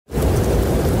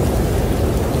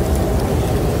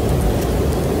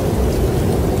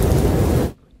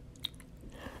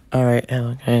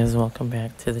Hello guys, welcome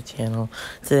back to the channel.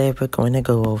 Today we're going to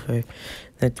go over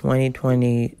the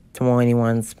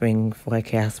 2020-21 spring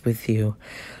forecast with you.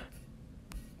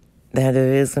 Now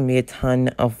there is going to be a ton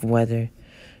of weather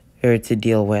here to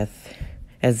deal with,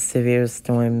 as severe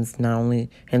storms not only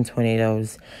and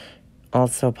tornadoes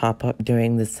also pop up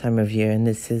during this time of year, and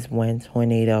this is when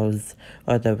tornadoes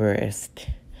are the worst.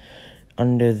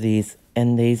 Under these,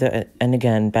 and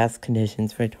again, best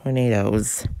conditions for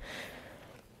tornadoes.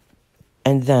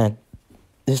 And then,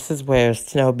 this is where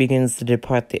snow begins to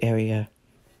depart the area.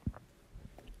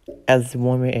 As the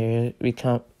warmer area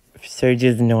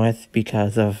surges north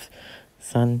because of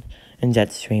sun and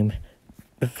jet stream.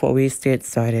 Before we get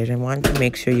started, I want to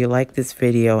make sure you like this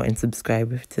video and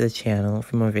subscribe to the channel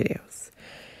for more videos.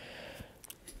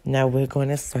 Now we're going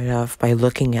to start off by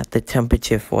looking at the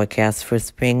temperature forecast for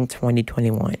spring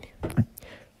 2021.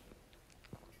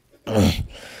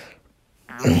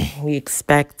 We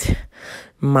expect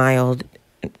mild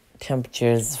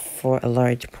temperatures for a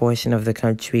large portion of the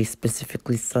country,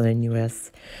 specifically southern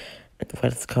U.S., the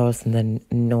West Coast, and then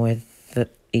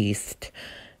northeast,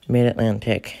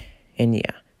 mid-Atlantic, and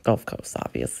Gulf Coast,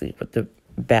 obviously, with the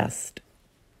best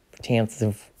chances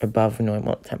of above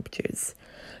normal temperatures,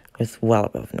 with well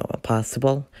above normal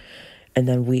possible. And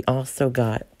then we also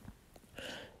got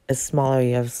a small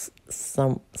area of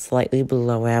some slightly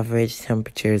below average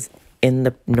temperatures in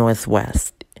the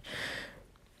northwest.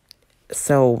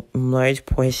 So large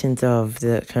portions of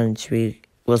the country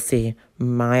will see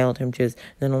mild temperatures,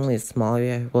 then only a small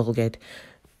area will get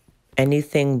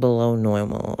anything below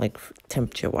normal, like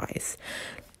temperature-wise.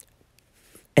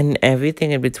 And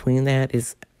everything in between that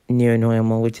is near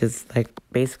normal, which is like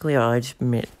basically a large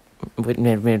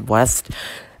Midwest,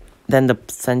 then the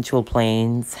Central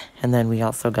Plains, and then we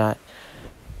also got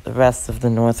the rest of the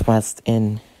Northwest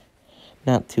in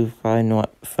not too far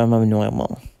from a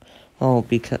normal.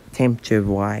 Because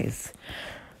temperature-wise.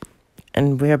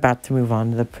 And we're about to move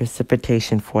on to the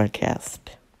precipitation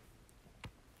forecast.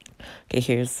 Okay,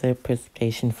 here's the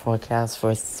precipitation forecast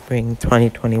for spring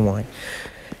 2021.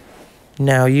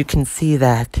 Now, you can see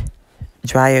that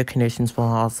drier conditions will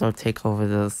also take over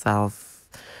the south,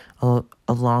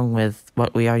 along with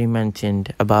what we already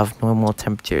mentioned, above normal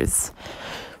temperatures.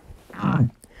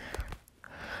 And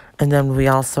then we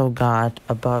also got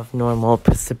above normal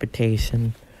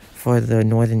precipitation for the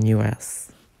northern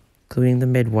U.S., including the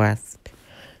Midwest,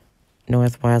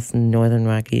 Northwest and Northern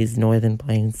Rockies, Northern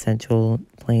Plains, Central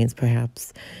Plains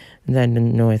perhaps, and then the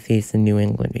Northeast and New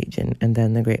England region, and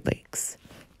then the Great Lakes.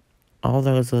 All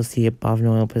those will see above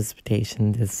normal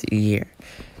precipitation this year.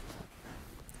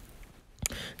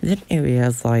 Then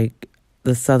areas like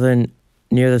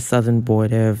near the southern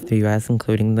border of the U.S.,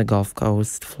 including the Gulf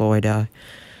Coast, Florida,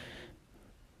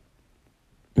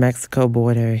 Mexico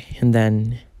border, and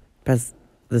then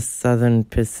the southern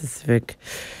Pacific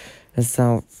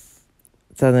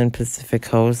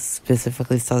coast,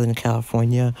 specifically Southern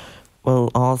California,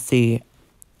 will all see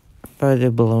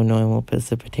further below normal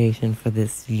precipitation for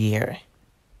this year,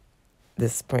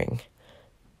 this spring.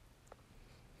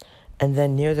 And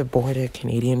then near the border,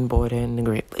 Canadian border, and the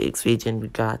Great Lakes region, we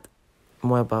got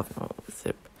more above normal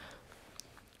precipitation.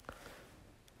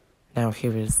 Now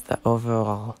here is the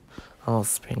overall all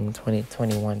spring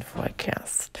 2021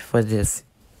 forecast for this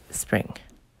spring.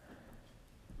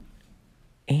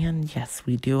 And yes,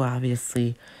 we do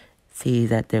obviously see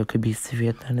that there could be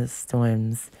severe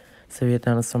thunderstorm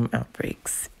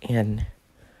outbreaks in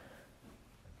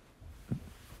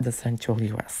the central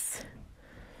U.S.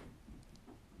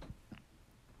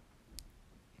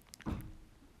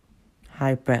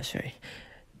 High pressure.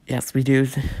 Yes, we do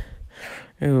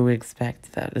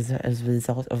expect that as a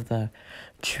result of the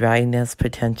dryness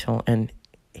potential and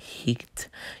heat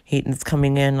is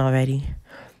coming in already.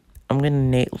 I'm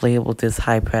gonna label this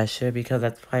high pressure because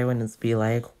that's probably what it's be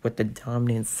like with the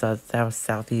dominant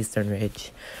southeastern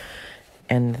ridge,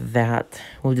 and that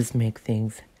will just make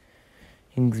things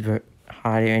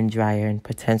hotter and drier and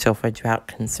potential for drought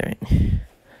concern.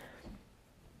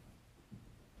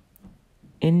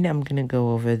 And I'm gonna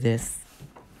go over this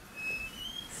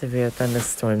severe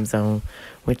thunderstorm zone,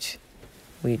 which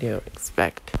we do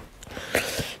expect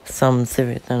some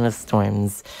severe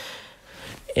thunderstorms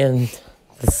in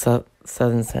the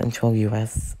southern central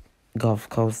U.S. Gulf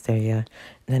Coast area,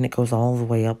 and then it goes all the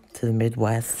way up to the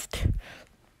Midwest.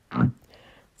 So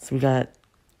we got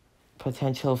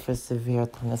potential for severe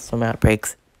thunderstorm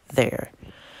outbreaks there.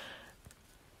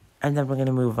 And then we're going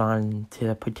to move on to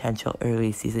the potential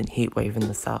early season heat wave in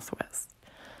the Southwest.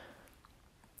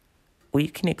 We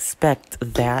can expect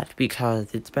that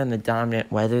because it's been the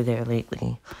dominant weather there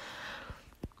lately.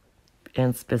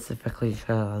 And specifically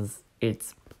because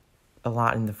it's a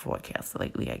lot in the forecast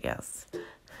lately, I guess.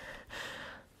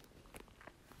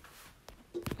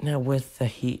 Now, with the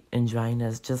heat and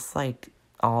dryness, just like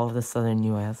all of the southern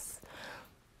U.S.,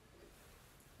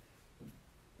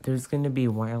 there's going to be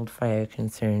wildfire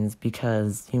concerns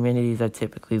because humidities are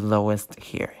typically lowest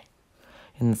here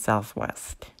in the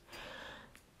southwest.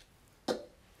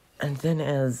 And then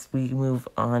as we move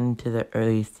on to the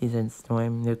early season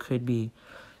storm, there could be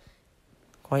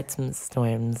quite some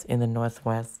storms in the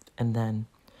northwest, and then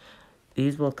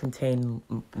these will contain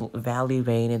valley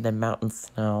rain and then mountain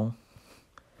snow.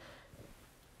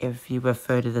 If you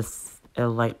refer to this a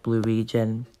light blue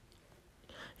region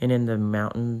and in the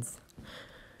mountains,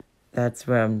 that's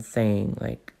where I'm saying,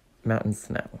 like, mountain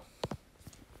snow.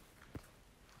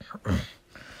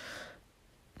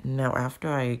 Now, after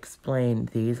I explain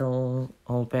these a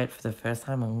little bit for the first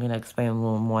time, I'm going to explain a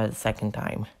little more the second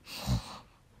time.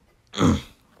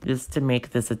 Just to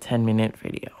make this a 10-minute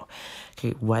video.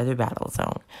 Okay, weather battle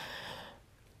zone.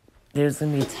 There's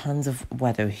going to be tons of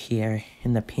weather here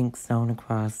in the pink zone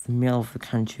across the middle of the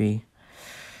country,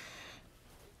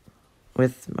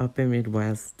 with upper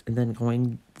Midwest, and then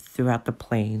going throughout the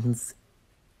plains,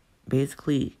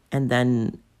 basically, and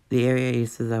then the area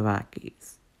east of the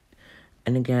Rockies,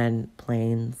 and again,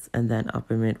 plains, and then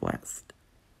upper Midwest.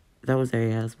 Those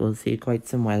areas will see quite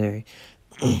some weather,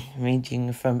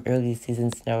 ranging from early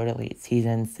season snow to late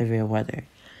season severe weather,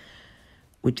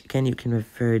 which again you can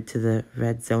refer to the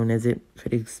red zone as it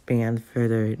could expand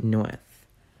further north.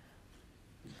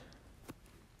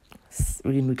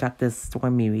 We got this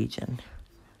stormy region.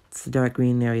 It's the dark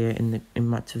green area in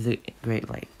much of the Great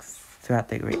Lakes, throughout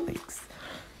the Great Lakes.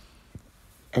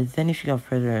 And then if you go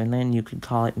further inland, you could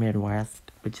call it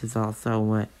Midwest, which is also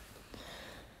what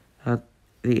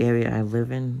the area I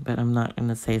live in, but I'm not going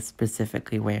to say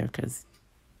specifically where because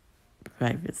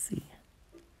privacy.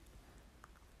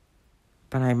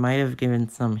 But I might have given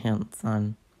some hints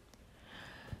on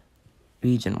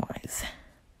region-wise.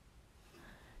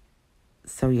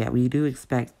 So yeah, we do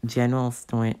expect general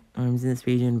storms in this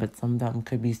region, but some of them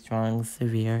could be strong,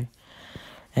 severe,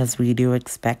 as we do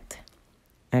expect.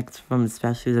 Next, from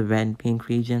especially the red and pink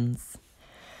regions,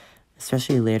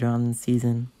 especially later on in the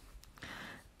season.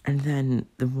 And then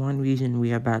the one region we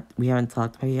haven't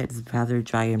talked about yet is rather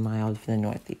dry and mild for the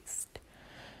Northeast.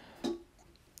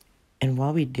 And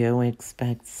while we do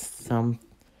expect some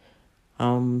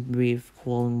brief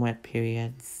cool and wet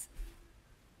periods,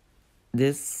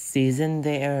 this season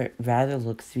there rather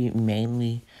looks to be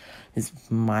mainly is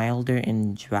milder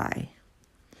and dry.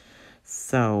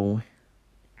 So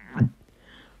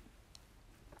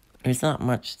there's not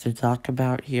much to talk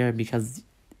about here because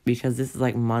this is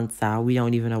like months out. We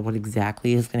don't even know what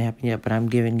exactly is going to happen yet, but I'm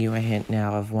giving you a hint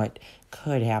now of what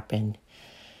could happen.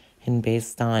 And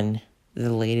based on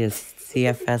the latest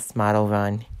CFS model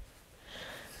run.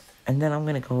 And then I'm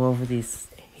going to go over these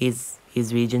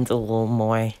regions a little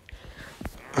more.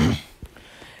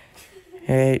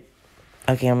 Alright.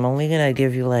 Okay, I'm only going to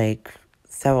give you like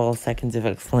several seconds of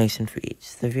explanation for each.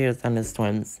 Severe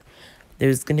thunderstorms.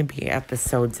 There's going to be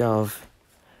episodes of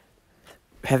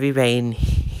heavy rain,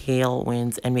 hail,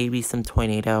 winds, and maybe some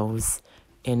tornadoes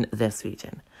in this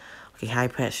region. Okay, high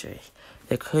pressure.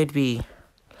 There could be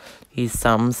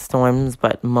some storms,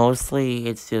 but mostly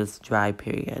it's just dry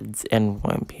periods and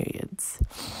warm periods.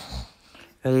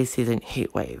 Early season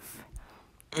heat wave.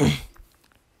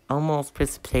 Almost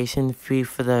precipitation free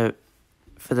for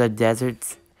the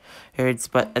deserts areas,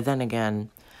 but then again,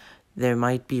 there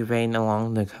might be rain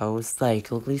along the coast,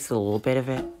 like at least a little bit of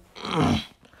it.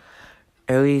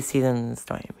 Early season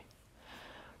storm.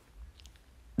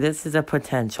 This is a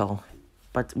potential,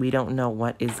 but we don't know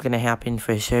what is going to happen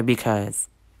for sure because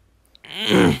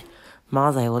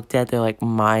models I looked at, they're like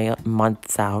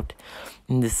months out.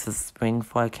 And this is spring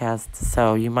forecast,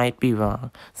 so you might be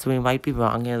wrong. So we might be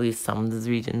wrong in at least some of these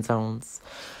region zones.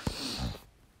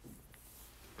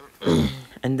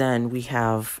 And then we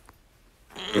have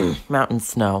mountain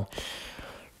snow,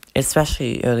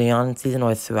 especially early on in season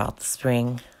or throughout the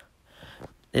spring.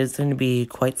 There's going to be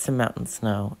quite some mountain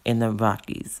snow in the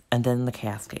Rockies and then the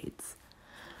Cascades.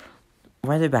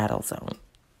 Weather battle zone.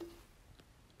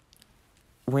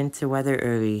 Winter weather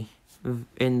early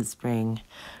in the spring.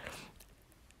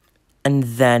 And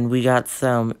then we got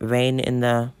some rain in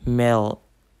the middle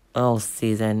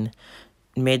season.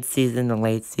 Mid-season and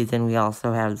late season, we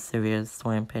also have severe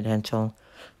storm potential.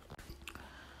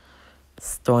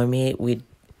 Stormy,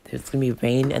 there's going to be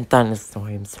rain and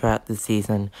thunderstorms throughout the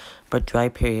season, but dry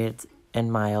periods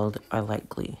and mild are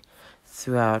likely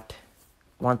throughout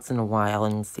once in a while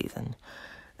in the season.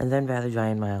 And then rather dry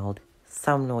and mild.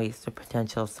 Some nor'easter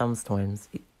potential, some storms,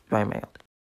 Bye, my